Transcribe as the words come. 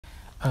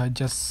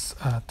just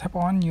tap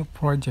on new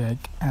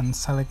project and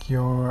select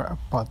your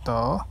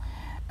photo,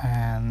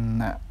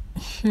 and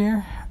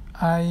here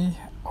I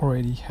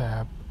already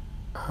have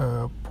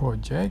a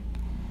project,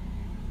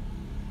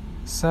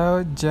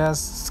 so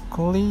just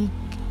click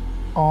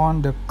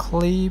on the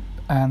clip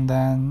and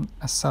then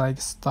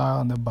select style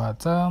on the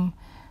bottom.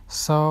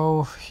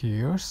 So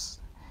here's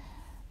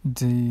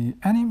the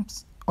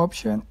animation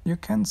option. You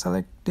can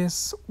select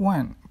this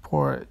one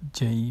for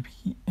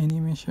JP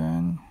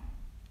animation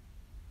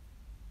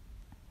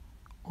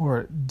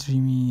or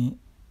dreamy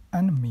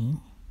enemy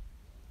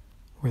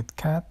with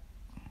cat,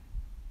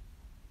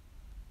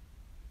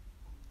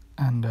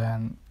 and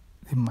then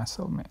the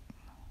muscle man.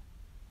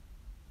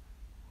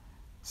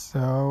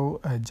 So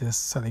I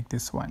just select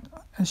this one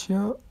as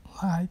you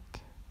like.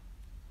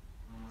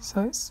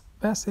 So it's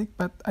basic,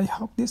 but I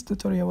hope this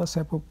tutorial was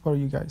helpful for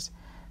you guys.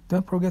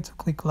 Don't forget to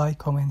click like,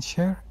 comment,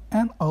 share,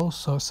 and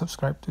also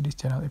subscribe to this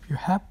channel. If you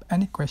have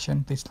any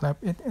question, please leave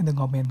it in the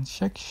comment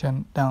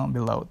section down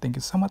below. Thank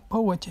you so much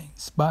for watching.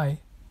 Bye.